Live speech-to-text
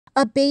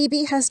A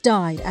baby has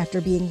died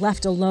after being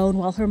left alone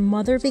while her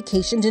mother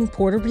vacationed in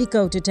Puerto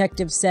Rico,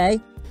 detectives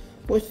say.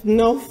 With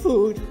no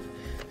food,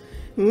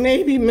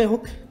 maybe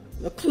milk,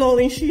 the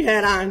clothing she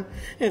had on,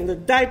 and the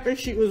diaper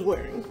she was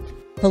wearing.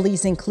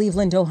 Police in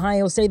Cleveland,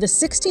 Ohio say the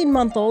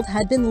 16-month-old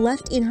had been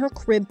left in her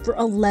crib for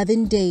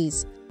 11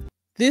 days.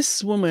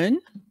 This woman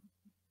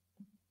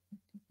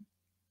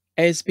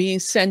is being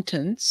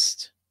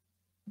sentenced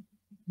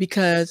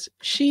because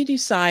she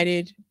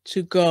decided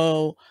to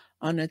go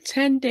on a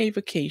 10-day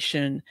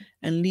vacation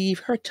and leave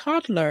her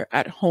toddler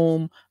at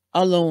home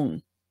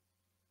alone.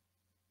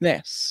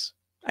 Yes,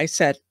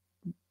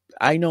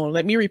 I know,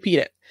 let me repeat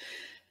it.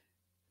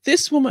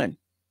 This woman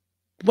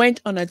went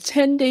on a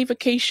 10-day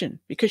vacation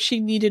because she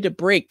needed a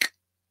break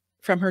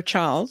from her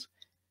child.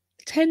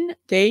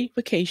 10-day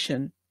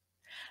vacation.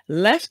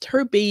 Left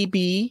her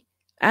baby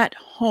at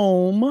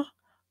home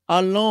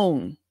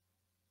alone.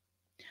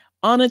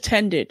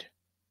 Unattended.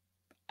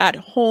 At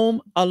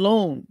home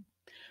alone.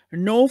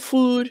 No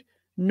food,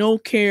 no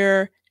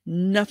care,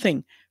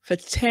 nothing for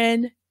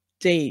 10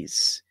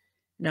 days.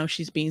 Now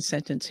she's being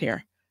sentenced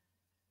here.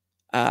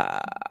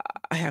 I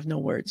have no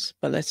words,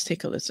 but let's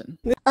take a listen.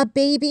 A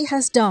baby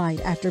has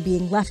died after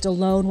being left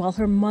alone while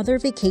her mother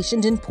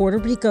vacationed in Puerto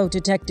Rico,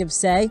 detectives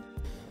say.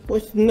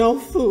 With no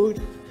food,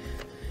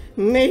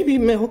 maybe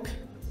milk,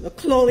 the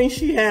clothing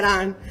she had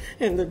on,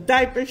 and the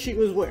diaper she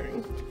was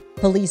wearing.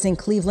 Police in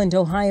Cleveland,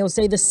 Ohio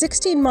say the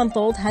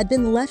 16-month-old had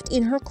been left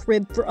in her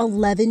crib for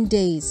 11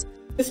 days.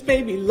 This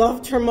baby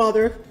loved her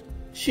mother,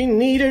 she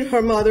needed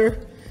her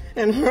mother,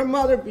 and her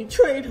mother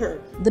betrayed her.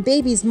 The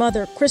baby's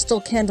mother,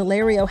 Kristel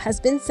Candelario,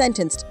 has been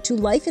sentenced to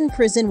life in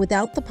prison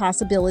without the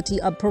possibility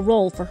of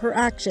parole for her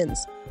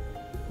actions.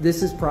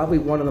 This is probably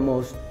one of the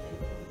most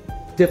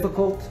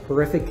difficult,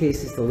 horrific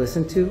cases to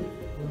listen to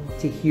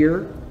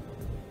hear,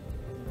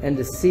 and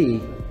to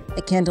see.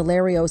 At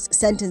Candelario's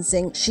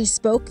sentencing, she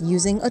spoke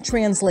using a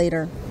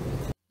translator.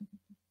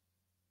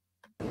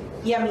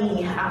 Y a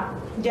mi hija,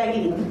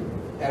 Jailyn.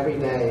 Every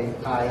day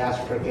I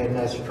ask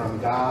forgiveness from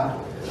God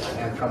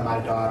and from my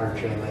daughter,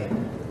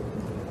 Jailyn.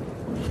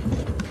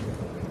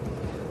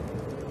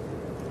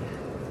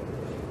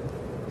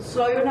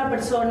 Soy una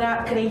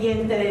persona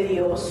creyente de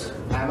Dios.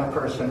 I'm a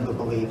person who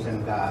believes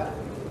in God.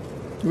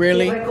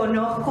 Really? Y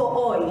reconozco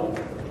hoy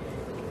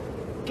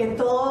que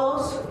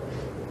todos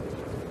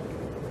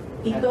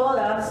y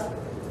todas,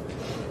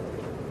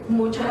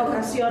 muchas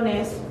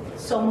ocasiones,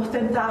 somos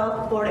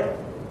tentados por el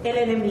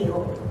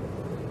enemigo.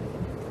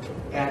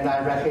 And I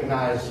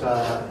recognize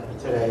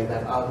today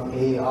that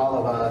all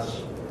of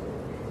us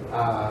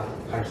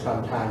are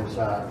sometimes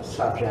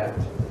subject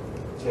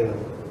to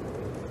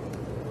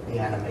the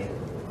enemy.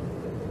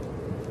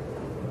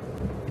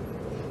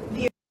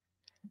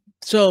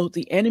 So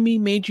the enemy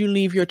made you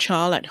leave your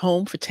child at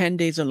home for 10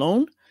 days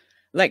alone?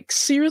 Like,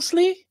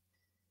 seriously?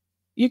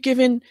 You're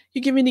giving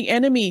the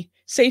enemy,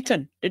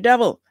 Satan, the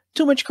devil,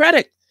 too much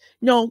credit.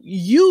 No,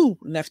 you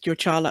left your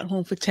child at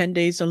home for 10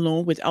 days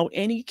alone without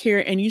any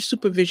care, any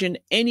supervision,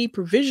 any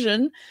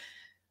provision,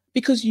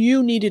 because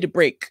you needed a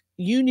break.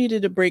 You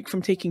needed a break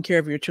from taking care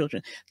of your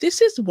children. This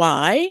is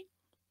why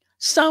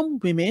some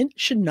women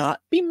should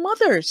not be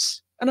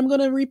mothers. And I'm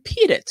going to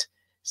repeat it.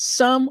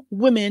 Some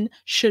women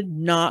should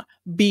not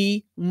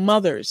be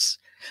mothers.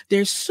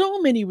 There's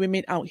so many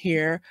women out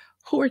here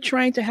who are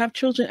trying to have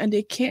children and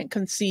they can't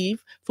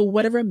conceive for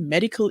whatever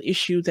medical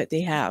issue that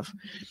they have.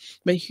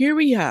 But here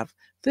we have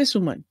this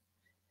woman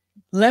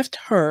left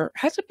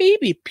has a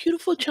baby,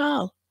 beautiful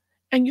child,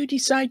 and you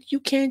decide you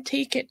can't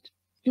take it.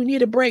 You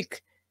need a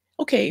break.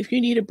 Okay, if you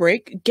need a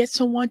break, get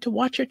someone to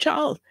watch your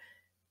child.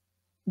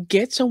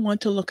 Get someone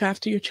to look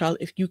after your child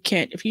if you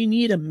can't. If you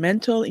need a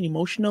mental and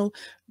emotional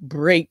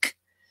break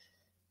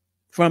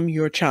from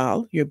your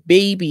child, your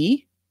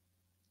baby,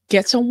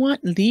 get someone,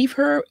 leave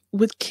her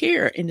with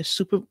care in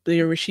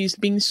where she's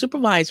being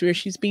supervised, where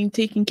she's being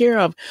taken care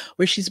of,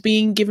 where she's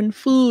being given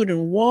food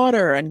and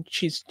water, and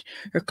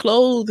her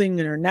clothing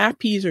and her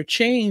nappies are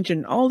changed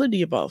and all of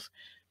the above.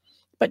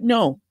 But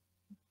no,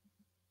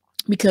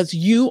 because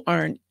you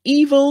are an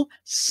evil,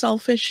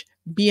 selfish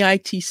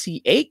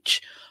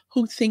bitch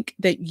who think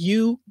that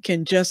you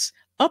can just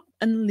up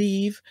and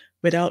leave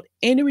without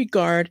any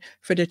regard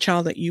for the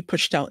child that you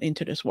pushed out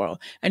into this world.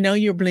 And now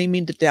you're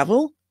blaming the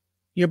devil.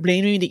 You're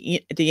blaming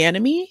the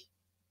enemy?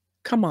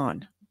 Come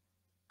on.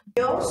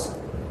 Dios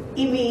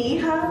y mi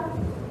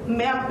hija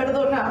me han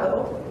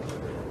perdonado.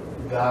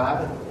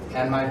 God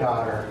and my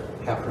daughter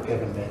have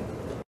forgiven me.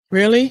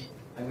 Really?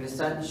 I'm going to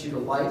sentence you to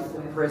life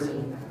in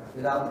prison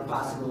without the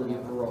possibility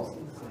of parole.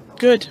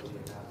 Good.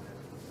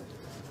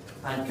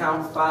 On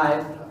count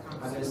 5,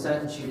 I'm going to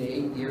sentence you to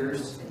 8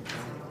 years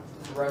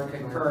to run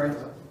concurrent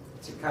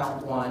to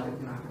count 1.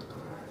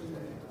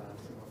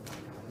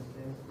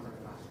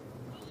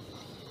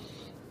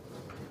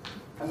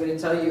 I'm going to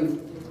tell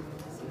you,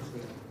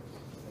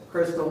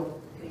 Kristel,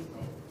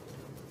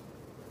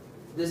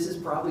 this is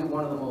probably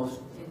one of the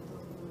most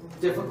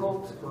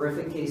difficult,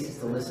 horrific cases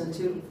to listen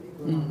to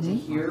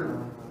hear,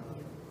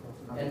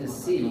 and to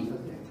see.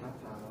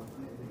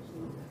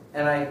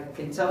 And I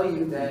can tell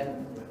you that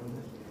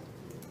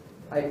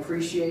I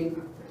appreciate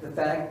the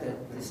fact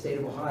that the state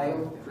of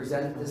Ohio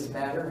presented this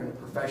matter in a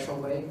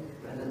professional way,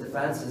 and the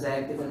defense has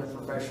acted in a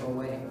professional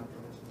way.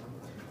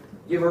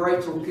 You have a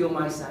right to appeal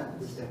my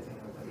sentence.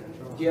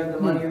 Do you have the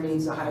money or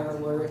means to hire a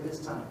lawyer at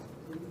this time?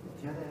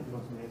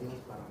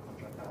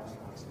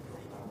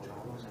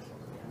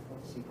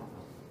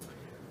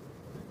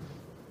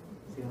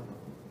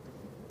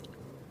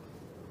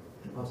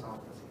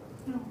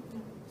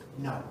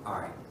 No. All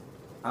right.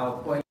 I'll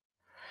appoint.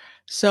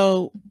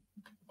 So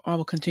I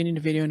will continue the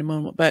video in a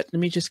moment, but let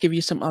me just give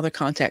you some other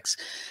context.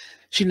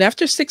 She left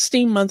her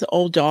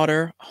 16-month-old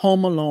daughter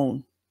home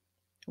alone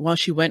while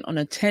she went on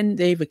a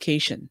 10-day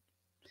vacation.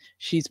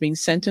 She's being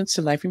sentenced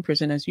to life in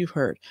prison, as you've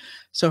heard.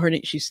 So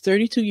she's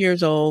 32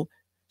 years old.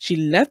 She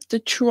left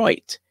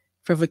Detroit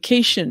for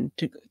vacation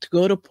to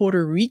go to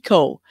Puerto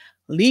Rico,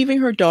 leaving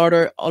her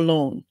daughter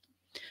alone.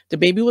 The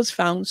baby was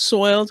found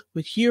soiled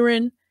with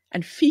urine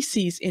and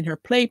feces in her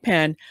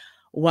playpen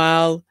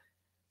while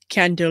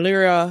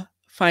Candelario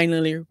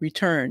finally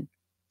returned.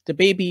 The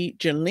baby,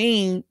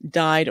 Jailyn,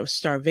 died of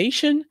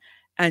starvation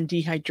and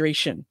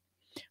dehydration.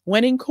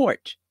 When in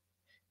court,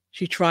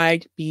 she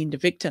tried being the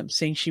victim,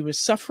 saying she was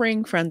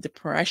suffering from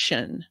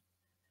depression.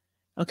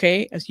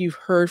 Okay, as you've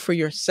heard for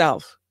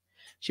yourself,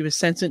 she was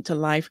sentenced to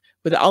life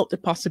without the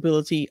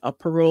possibility of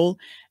parole,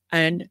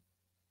 and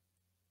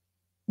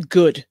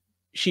good.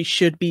 She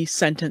should be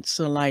sentenced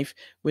to life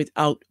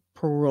without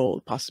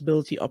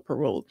possibility of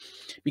parole,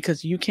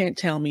 because you can't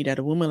tell me that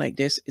a woman like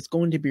this is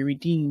going to be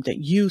redeemed, that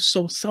you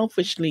so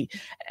selfishly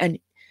and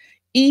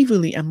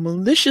evilly and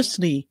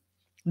maliciously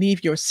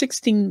leave your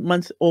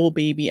 16-month-old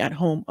baby at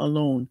home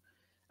alone,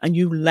 and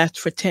you left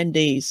for 10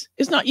 days.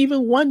 It's not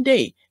even 1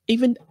 day.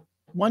 Even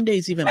 1 day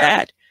is even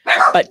bad,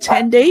 but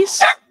 10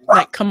 days?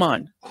 Like, come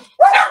on.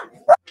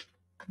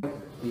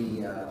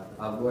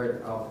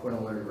 I'll put a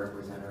lawyer to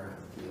represent her.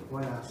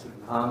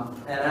 And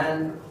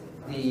then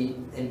the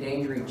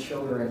endangering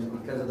children,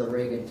 because of the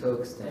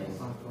Reagan-Tokes thing,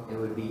 it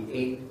would be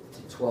 8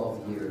 to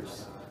 12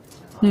 years.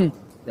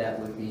 That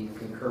would be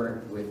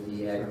concurrent with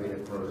the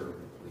aggravated murder,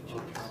 which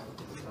is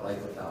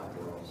life without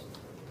parole.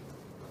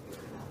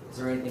 Is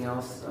there anything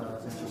else,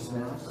 Mr.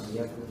 Smith, on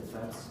behalf of the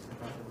defense?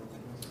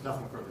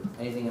 Nothing further.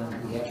 Anything on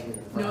behalf of the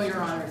defense? No,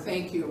 Your Honor.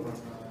 Thank you.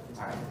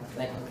 All right.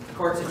 Thank you.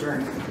 Court's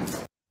adjourned.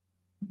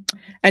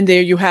 And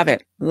there you have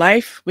it.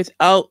 Life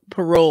without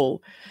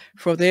parole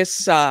for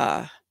this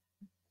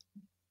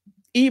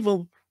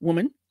evil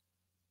woman,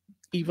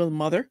 evil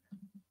mother,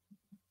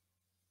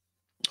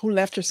 who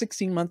left her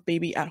 16-month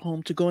baby at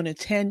home to go on a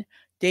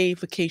 10-day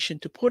vacation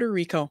to Puerto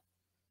Rico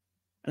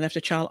and left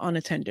a child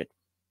unattended.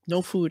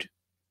 No food.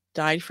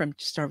 Died from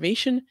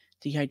starvation,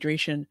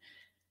 dehydration.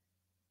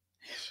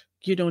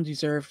 You don't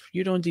deserve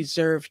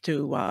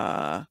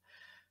to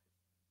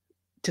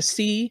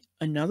see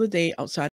another day outside